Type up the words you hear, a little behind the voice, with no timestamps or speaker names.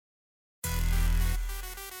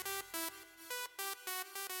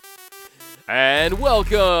And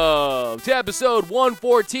welcome to episode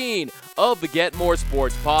 114 of the Get More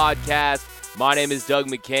Sports podcast. My name is Doug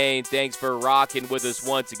McCain. Thanks for rocking with us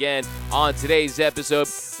once again. On today's episode,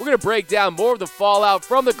 we're going to break down more of the fallout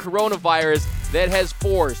from the coronavirus that has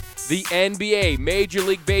forced the NBA, Major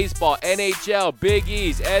League Baseball, NHL, Big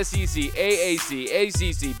East, SEC, AAC,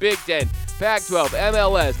 ACC, Big Ten, Pac-12,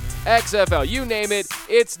 MLS, XFL, you name it,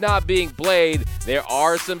 it's not being played. There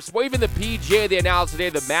are some, even the PGA, they announced today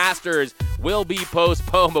the Masters will be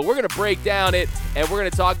postponed, but we're going to break down it, and we're going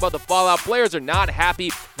to talk about the fallout. Players are not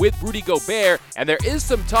happy with Rudy Gobert, and there is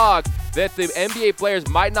some talk that the NBA players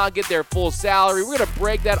might not get their full salary. We're going to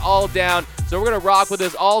break that all down, so we're going to rock with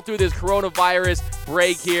us all through this coronavirus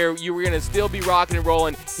break here. We're going to still be rocking and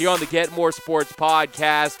rolling here on the Get More Sports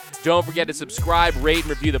podcast. Don't forget to subscribe, rate, and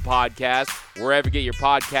review the podcast wherever you get your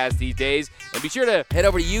podcast these days. And be sure to head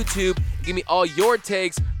over to YouTube and give me all your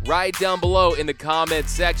takes right down below in the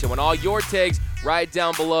comments section. When all your takes right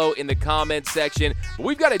down below in the comments section. But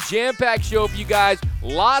we've got a jam-packed show for you guys.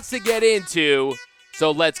 Lots to get into.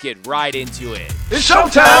 So let's get right into it. It's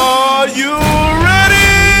showtime! Are you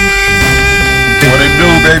ready? What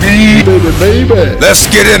it do, baby? Let's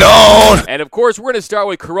get it on! And of course, we're going to start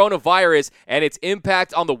with coronavirus and its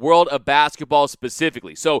impact on the world of basketball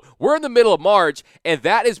specifically. So we're in the middle of March, and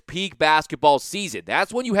that is peak basketball season.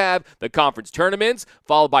 That's when you have the conference tournaments,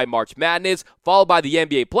 followed by March Madness, followed by the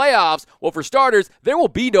NBA playoffs. Well, for starters, there will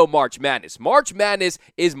be no March Madness. March Madness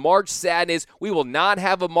is March Sadness. We will not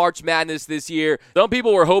have a March Madness this year. Some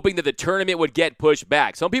people were hoping that the tournament would get pushed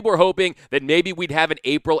back. Some people were hoping that maybe we'd have an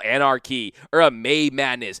April Anarchy or a May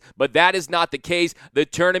Madness, but that is not the case. The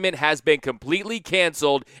tournament has been completely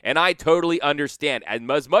canceled, and I totally understand. And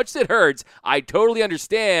as much as it hurts, I totally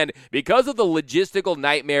understand because of the logistical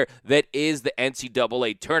nightmare that is the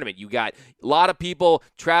NCAA tournament. You got a lot of people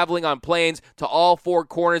traveling on planes to all four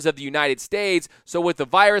corners of the United States, so with the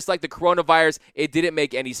virus like the coronavirus, it didn't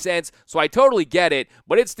make any sense. So I totally get it,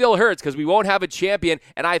 but it still hurts because we won't have a champion,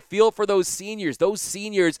 and I feel for those seniors. Those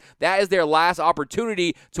seniors, that is their last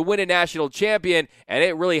opportunity to win a national champion, and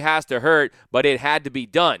it really has to hurt, but it had to be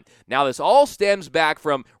done. Now, this all stems back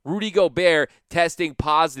from Rudy Gobert testing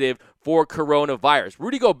positive for coronavirus.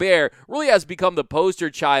 Rudy Gobert really has become the poster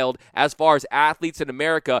child as far as athletes in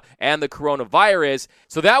America and the coronavirus.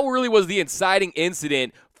 So that really was the inciting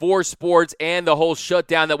incident for sports and the whole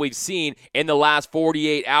shutdown that we've seen in the last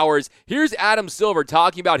 48 hours. Here's Adam Silver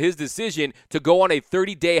talking about his decision to go on a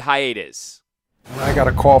 30-day hiatus. I got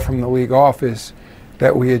a call from the league office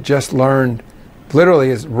that we had just learned, literally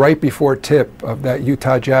is right before tip of that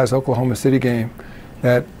Utah Jazz Oklahoma City game,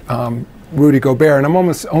 that Rudy Gobert, and I'm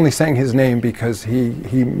almost only saying his name because he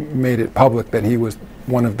made it public that he was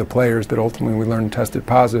one of the players that ultimately we learned tested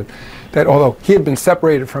positive, that although he had been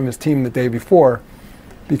separated from his team the day before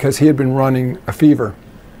because he had been running a fever,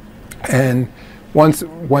 and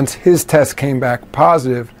once his test came back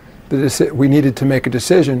positive, we needed to make a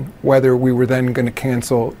decision whether we were then going to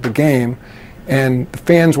cancel the game. And the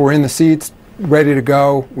fans were in the seats, ready to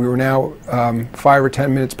go. We were now 5 or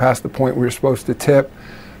 10 minutes past the point we were supposed to tip.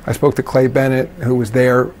 I spoke to Clay Bennett, who was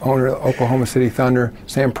there, owner of Oklahoma City Thunder,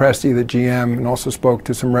 Sam Presti, the GM, and also spoke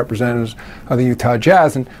to some representatives of the Utah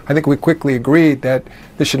Jazz. And I think we quickly agreed that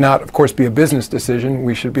this should not, of course, be a business decision.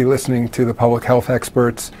 We should be listening to the public health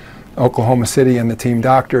experts, Oklahoma City, and the team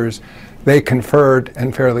doctors. They conferred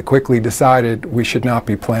and fairly quickly decided we should not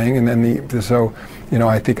be playing. And then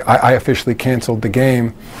I think I officially canceled the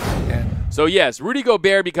game. So yes, Rudy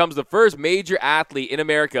Gobert becomes the first major athlete in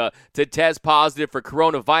America to test positive for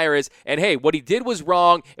coronavirus. And hey, what he did was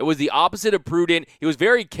wrong. It was the opposite of prudent. He was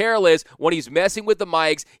very careless when he's messing with the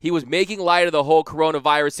mics. He was making light of the whole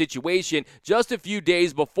coronavirus situation just a few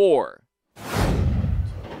days before.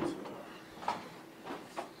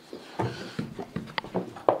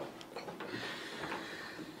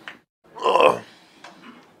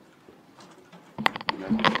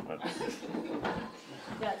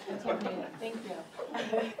 Thank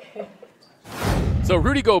you. So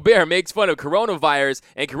Rudy Gobert makes fun of coronavirus,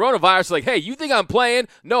 and coronavirus is like, hey, you think I'm playing?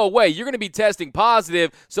 No way, you're going to be testing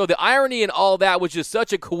positive. So the irony in all that was just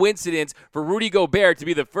such a coincidence for Rudy Gobert to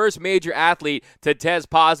be the first major athlete to test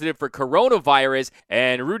positive for coronavirus,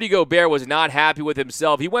 and Rudy Gobert was not happy with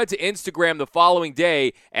himself. He went to Instagram the following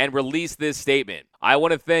day and released this statement. I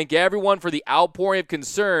want to thank everyone for the outpouring of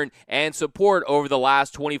concern and support over the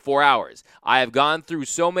last 24 hours. I have gone through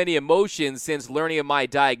so many emotions since learning of my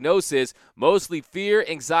diagnosis, mostly fear,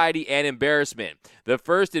 anxiety, and embarrassment. The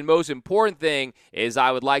first and most important thing is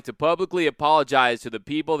I would like to publicly apologize to the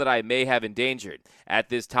people that I may have endangered. At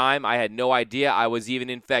this time, I had no idea I was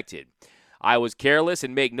even infected. I was careless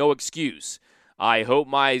and make no excuse. I hope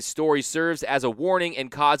my story serves as a warning and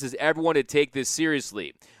causes everyone to take this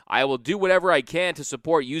seriously. I will do whatever I can to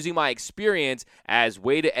support using my experience as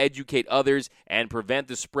way to educate others and prevent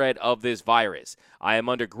the spread of this virus. I am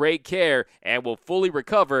under great care and will fully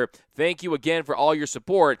recover. Thank you again for all your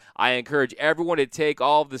support. I encourage everyone to take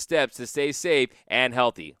all of the steps to stay safe and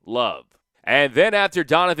healthy. Love. And then after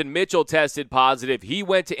Donovan Mitchell tested positive, he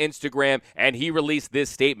went to Instagram and he released this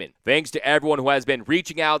statement. Thanks to everyone who has been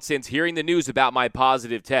reaching out since hearing the news about my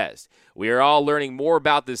positive test. We are all learning more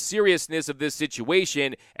about the seriousness of this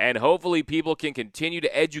situation, and hopefully people can continue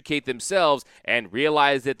to educate themselves and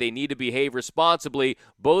realize that they need to behave responsibly,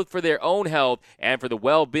 both for their own health and for the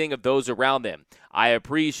well-being of those around them. I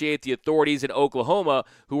appreciate the authorities in Oklahoma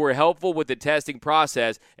who were helpful with the testing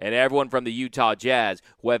process and everyone from the Utah Jazz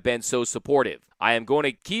who have been so supportive. I am going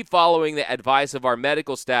to keep following the advice of our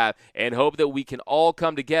medical staff and hope that we can all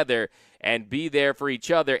come together and be there for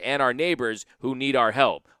each other and our neighbors who need our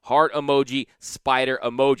help. Heart emoji, spider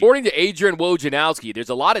emoji. According to Adrian Wojnarowski, there's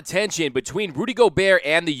a lot of tension between Rudy Gobert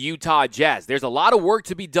and the Utah Jazz. There's a lot of work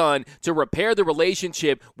to be done to repair the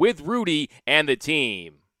relationship with Rudy and the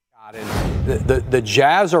team. The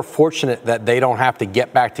Jazz are fortunate that they don't have to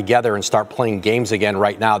get back together and start playing games again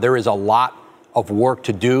right now. There is a lot of work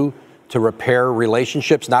to do to repair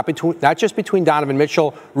relationships, not just between Donovan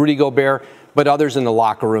Mitchell, Rudy Gobert, but others in the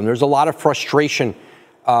locker room. There's a lot of frustration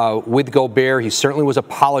with Gobert. He certainly was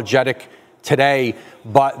apologetic today,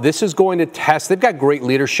 but this is going to test. They've got great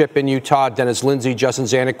leadership in Utah. Dennis Lindsey, Justin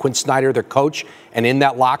Zanuck, Quinn Snyder, their coach, and in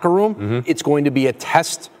that locker room, it's going to be a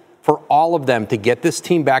test for all of them to get this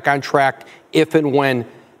team back on track if and when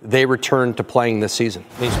they return to playing this season.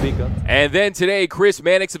 And then today, Chris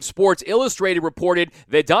Mannix of Sports Illustrated reported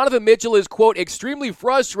that Donovan Mitchell is, quote, extremely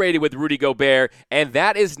frustrated with Rudy Gobert, and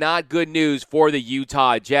that is not good news for the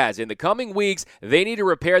Utah Jazz. In the coming weeks, they need to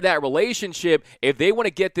repair that relationship if they want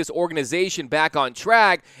to get this organization back on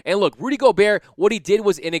track. And look, Rudy Gobert, what he did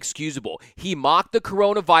was inexcusable. He mocked the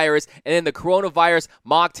coronavirus, and then the coronavirus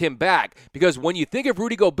mocked him back. Because when you think of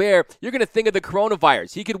Rudy Gobert, you're going to think of the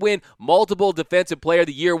coronavirus. He could win multiple Defensive Player of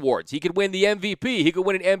the Year awards. He could win the MVP. He could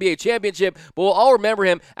win an NBA championship, but we'll all remember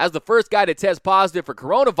him as the first guy to test positive for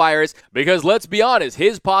coronavirus because, let's be honest,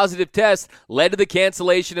 his positive test led to the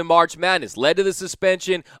cancellation of March Madness, led to the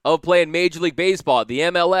suspension of playing Major League Baseball, the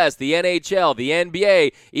MLS, the NHL, the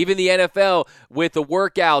NBA, even the NFL with the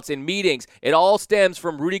workouts and meetings. It all stems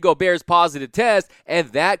from Rudy Gobert's positive test, and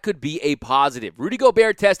that could be a positive. Rudy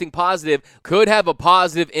Gobert testing positive could have a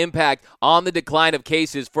positive impact on the decline of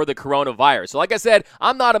cases for the coronavirus. So like I said,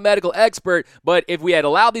 I'm not a medical expert, but if we had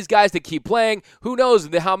allowed these guys to keep playing, who knows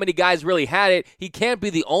how many guys really had it? He can't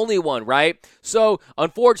be the only one, right? So,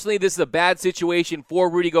 unfortunately, this is a bad situation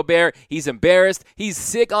for Rudy Gobert. He's embarrassed. He's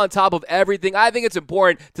sick on top of everything. I think it's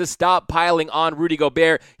important to stop piling on Rudy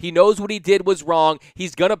Gobert. He knows what he did was wrong.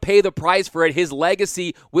 He's going to pay the price for it. His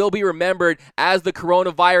legacy will be remembered as the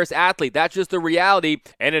coronavirus athlete. That's just the reality.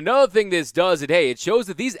 And another thing this does, it shows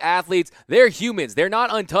that these athletes, they're humans. They're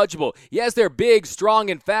not untouchable. Yes, they're big, strong,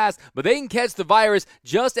 and fast, but they can catch the virus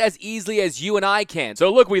just as easily as you and I can.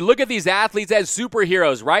 So look, we look at these athletes as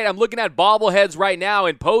superheroes, right? I'm looking at bobbleheads right now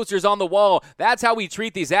and posters on the wall. That's how we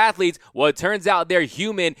treat these athletes. Well, it turns out they're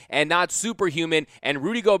human and not superhuman, and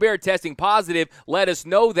Rudy Gobert testing positive let us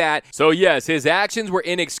know that. So yes, his actions were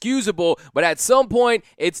inexcusable, but at some point,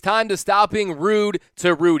 it's time to stop being rude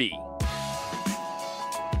to Rudy.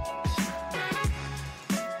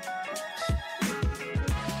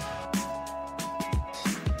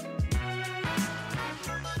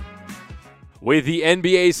 With the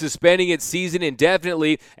NBA suspending its season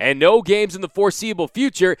indefinitely and no games in the foreseeable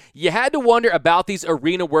future, you had to wonder about these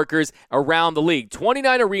arena workers around the league.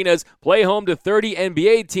 29 arenas play home to 30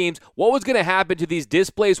 NBA teams. What was going to happen to these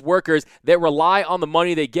displaced workers that rely on the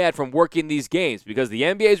money they get from working these games? Because the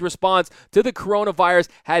NBA's response to the coronavirus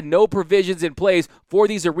had no provisions in place for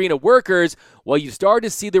these arena workers. Well, you started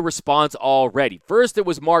to see the response already. First, it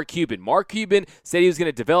was Mark Cuban. Mark Cuban said he was going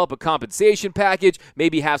to develop a compensation package,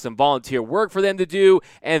 maybe have some volunteer work for them to do.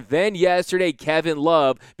 And then yesterday, Kevin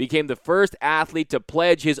Love became the first athlete to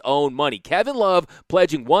pledge his own money. Kevin Love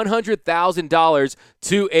pledging $100,000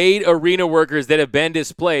 to aid arena workers that have been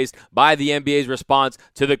displaced by the NBA's response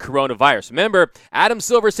to the coronavirus. Remember, Adam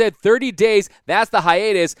Silver said 30 days, that's the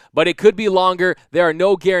hiatus, but it could be longer. There are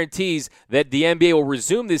no guarantees that the NBA will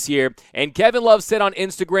resume this year. And Kevin Love said on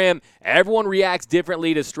Instagram, everyone reacts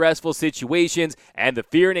differently to stressful situations, and the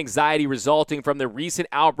fear and anxiety resulting from the recent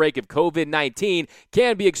outbreak of COVID-19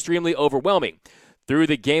 can be extremely overwhelming. Through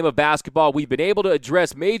the game of basketball, we've been able to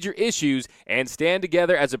address major issues and stand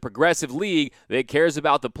together as a progressive league that cares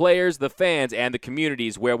about the players, the fans, and the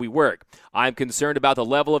communities where we work. I'm concerned about the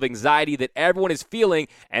level of anxiety that everyone is feeling,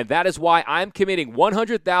 and that is why I'm committing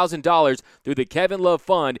 $100,000 through the Kevin Love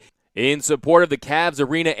Fund in support of the Cavs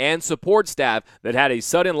arena and support staff that had a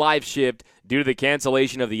sudden life shift due to the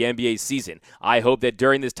cancellation of the NBA season. I hope that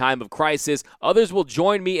during this time of crisis, others will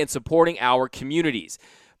join me in supporting our communities.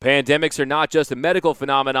 Pandemics are not just a medical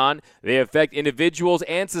phenomenon, they affect individuals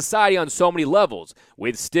and society on so many levels.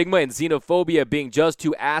 With stigma and xenophobia being just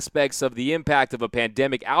two aspects of the impact of a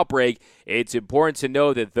pandemic outbreak, it's important to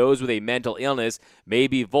know that those with a mental illness may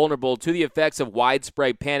be vulnerable to the effects of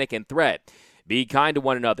widespread panic and threat. Be kind to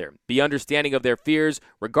one another. Be understanding of their fears,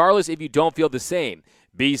 regardless if you don't feel the same.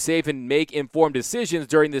 Be safe and make informed decisions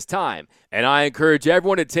during this time. And I encourage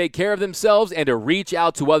everyone to take care of themselves and to reach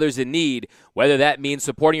out to others in need, whether that means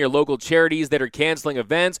supporting your local charities that are canceling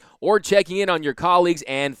events or checking in on your colleagues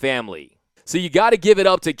and family. So you got to give it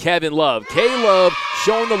up to Kevin Love. K-Love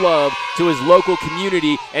showing the love to his local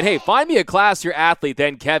community. And hey, find me a classier athlete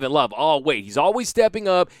than Kevin Love. Oh, wait, he's always stepping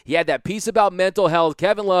up. He had that piece about mental health.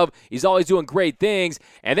 Kevin Love, he's always doing great things.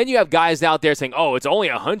 And then you have guys out there saying, oh, it's only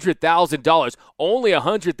 $100,000. Only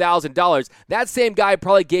 $100,000. That same guy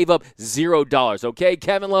probably gave up $0, okay?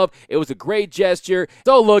 Kevin Love, it was a great gesture.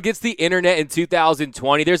 So look, it's the internet in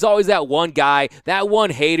 2020. There's always that one guy, that one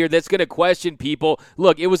hater that's going to question people.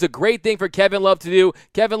 Look, it was a great thing for Kevin Love to do.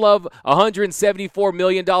 Kevin Love, $174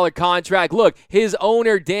 million contract. Look, his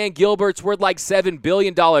owner, Dan Gilbert's worth like $7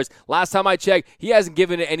 billion. Last time I checked, he hasn't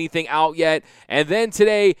given anything out yet. And then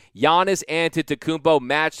today, Giannis Antetokounmpo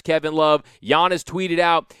matched Kevin Love. Giannis tweeted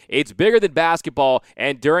out, "It's bigger than basketball,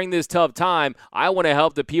 and during this tough time, I want to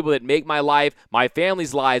help the people that make my life, my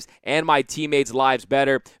family's lives, and my teammates' lives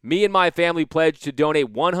better. Me and my family pledge to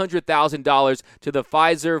donate $100,000 to the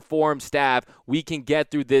Pfizer Forum staff. We can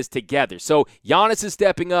get through this together." So Giannis is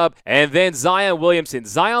stepping up, and then Zion Williamson.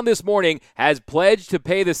 Zion this morning has pledged to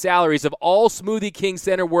pay the salaries of all Smoothie King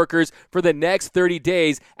Center workers for the next 30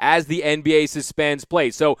 days as the NBA suspends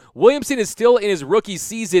play. So Williamson is still in his rookie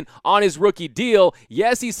season on his rookie deal.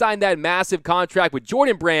 Yes, he signed that massive contract with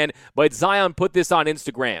Jordan Brand, but Zion put this on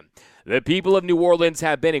Instagram. "The people of New Orleans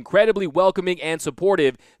have been incredibly welcoming and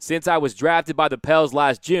supportive since I was drafted by the Pels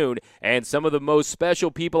last June, and some of the most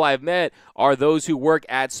special people I've met are those who work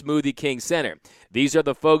at Smoothie King Center. These are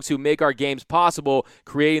the folks who make our games possible,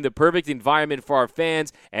 creating the perfect environment for our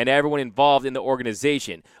fans and everyone involved in the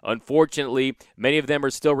organization. Unfortunately, many of them are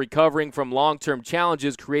still recovering from long-term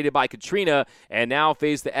challenges created by Katrina and now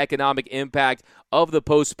face the economic impact of the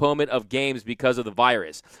postponement of games because of the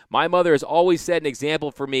virus. My mother has always set an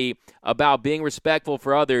example for me about being respectful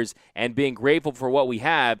for others and being grateful for what we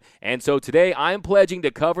have, and so today I'm pledging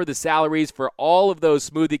to cover the salaries for all of those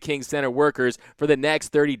Smoothie King Center workers for the next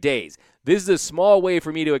 30 days. This is a small way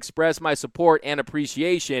for me to express my support and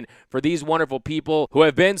appreciation for these wonderful people who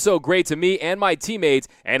have been so great to me and my teammates,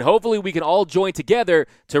 and hopefully we can all join together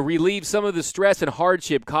to relieve some of the stress and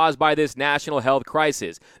hardship caused by this national health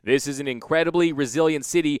crisis. This is an incredibly resilient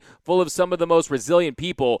city full of some of the most resilient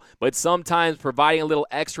people, but sometimes providing a little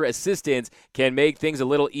extra assistance can make things a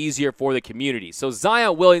little easier for the community." So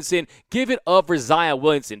Zion Williamson, give it up for Zion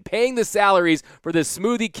Williamson, paying the salaries for the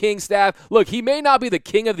Smoothie King staff. Look, he may not be the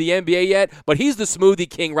king of the NBA yet, but he's the Smoothie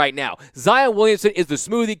King right now. Zion Williamson is the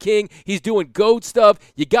Smoothie King. He's doing GOAT stuff.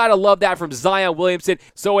 You gotta love that from Zion Williamson.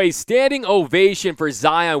 So a standing ovation for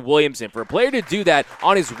Zion Williamson. For a player to do that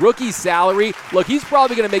on his rookie salary, look, he's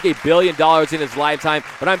probably gonna make $1 billion in his lifetime,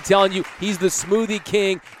 but I'm telling you, he's the Smoothie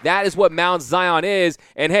King. That is what Mount Zion is.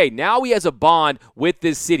 And hey, now he has a bond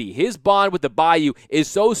with this city. His bond with the Bayou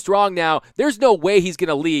is so strong now, there's no way he's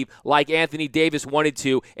gonna leave like Anthony Davis wanted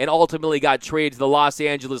to and ultimately got traded to the Los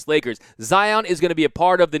Angeles Lakers. Zion is going to be a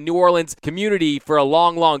part of the New Orleans community for a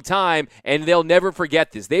long, long time, and they'll never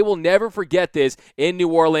forget this. They will never forget this in New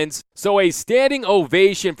Orleans. So a standing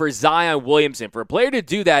ovation for Zion Williamson. For a player to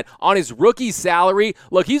do that on his rookie salary,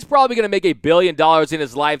 look, he's probably going to make $1 billion in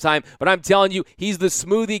his lifetime, but I'm telling you, he's the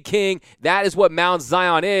Smoothie King. That is what Mount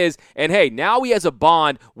Zion is. And hey, now he has a bond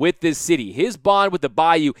with this city. His bond with the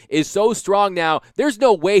Bayou is so strong now, there's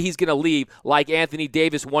no way he's going to leave like Anthony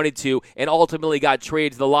Davis wanted to and ultimately got traded to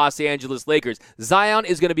the Los Angeles Lakers. Zion is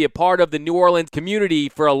going to be a part of the New Orleans community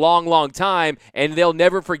for a long, long time, and they'll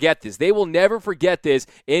never forget this. They will never forget this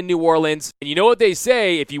in New Orleans. And you know what they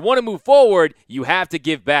say, if you want to move forward, you have to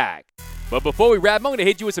give back. But before we wrap, I'm going to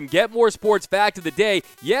hit you with some Get More Sports fact of the day.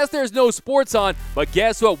 Yes, there's no sports on, but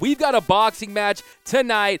guess what? We've got a boxing match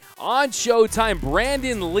tonight on Showtime.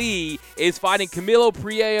 Brandon Lee is fighting Camilo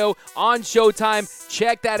Prieto on Showtime.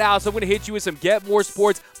 Check that out. So I'm going to hit you with some Get More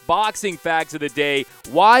Sports boxing facts of the day.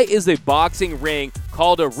 Why is a boxing ring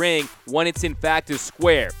called a ring when it's in fact a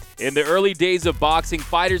square? In the early days of boxing,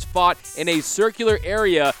 fighters fought in a circular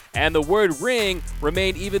area, and the word ring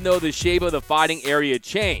remained even though the shape of the fighting area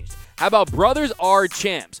changed. How about brothers are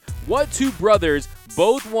champs? What two brothers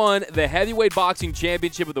both won the heavyweight boxing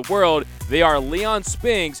championship of the world? They are Leon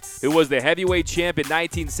Spinks, who was the heavyweight champ in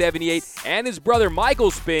 1978, and his brother Michael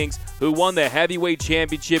Spinks, who won the heavyweight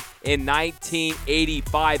championship in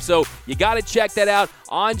 1985. So you got to check that out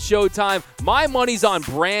on Showtime. My money's on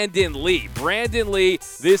Brandon Lee. Brandon Lee,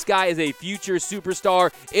 this guy is a future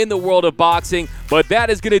superstar in the world of boxing. But that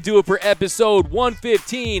is going to do it for episode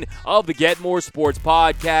 115 of the Get More Sports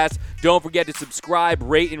podcast. Don't forget to subscribe,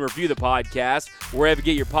 rate, and review the podcast wherever you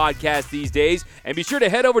get your podcast these days. And be sure to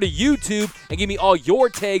head over to YouTube and give me all your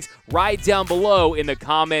takes right down below in the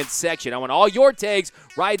comments section. I want all your takes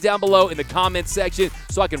right down below in the comments section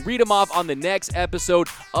so I can read them off on the next episode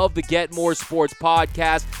of the Get More Sports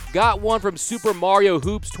podcast. Got one from Super Mario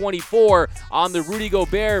Hoops 24 on the Rudy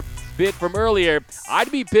Gobert bit from earlier.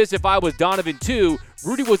 I'd be pissed if I was Donovan too.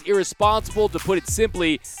 Rudy was irresponsible, to put it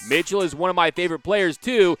simply. Mitchell is one of my favorite players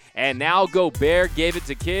too, and now Gobert gave it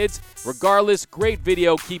to kids. Regardless, great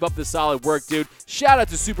video. Keep up the solid work, dude. Shout out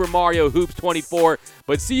to Super Mario Hoops 24.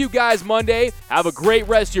 But see you guys Monday. Have a great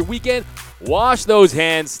rest of your weekend. Wash those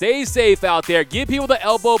hands. Stay safe out there. Give people the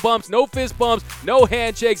elbow bumps. No fist bumps. No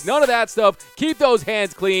handshakes. None of that stuff. Keep those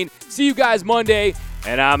hands clean. See you guys Monday,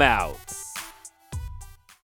 and I'm out.